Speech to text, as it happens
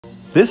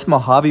This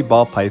Mojave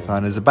ball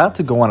python is about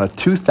to go on a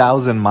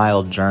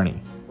 2,000-mile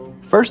journey.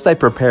 First, I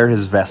prepare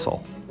his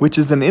vessel, which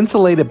is an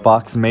insulated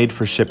box made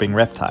for shipping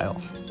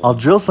reptiles. I'll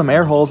drill some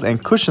air holes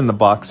and cushion the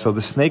box so the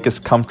snake is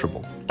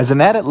comfortable. As an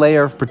added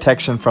layer of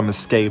protection from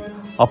escape,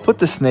 I'll put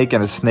the snake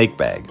in a snake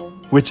bag,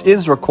 which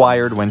is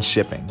required when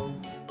shipping.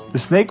 The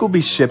snake will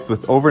be shipped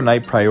with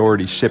overnight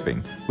priority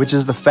shipping, which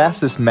is the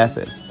fastest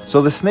method,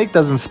 so the snake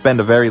doesn't spend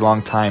a very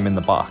long time in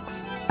the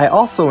box. I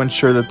also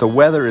ensure that the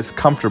weather is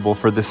comfortable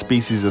for this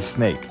species of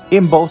snake,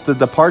 in both the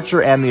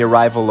departure and the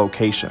arrival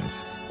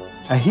locations.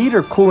 A heat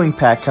or cooling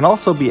pack can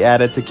also be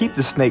added to keep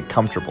the snake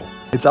comfortable.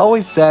 It's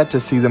always sad to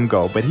see them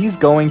go, but he's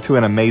going to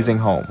an amazing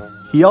home.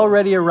 He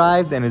already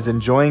arrived and is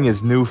enjoying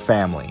his new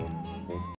family.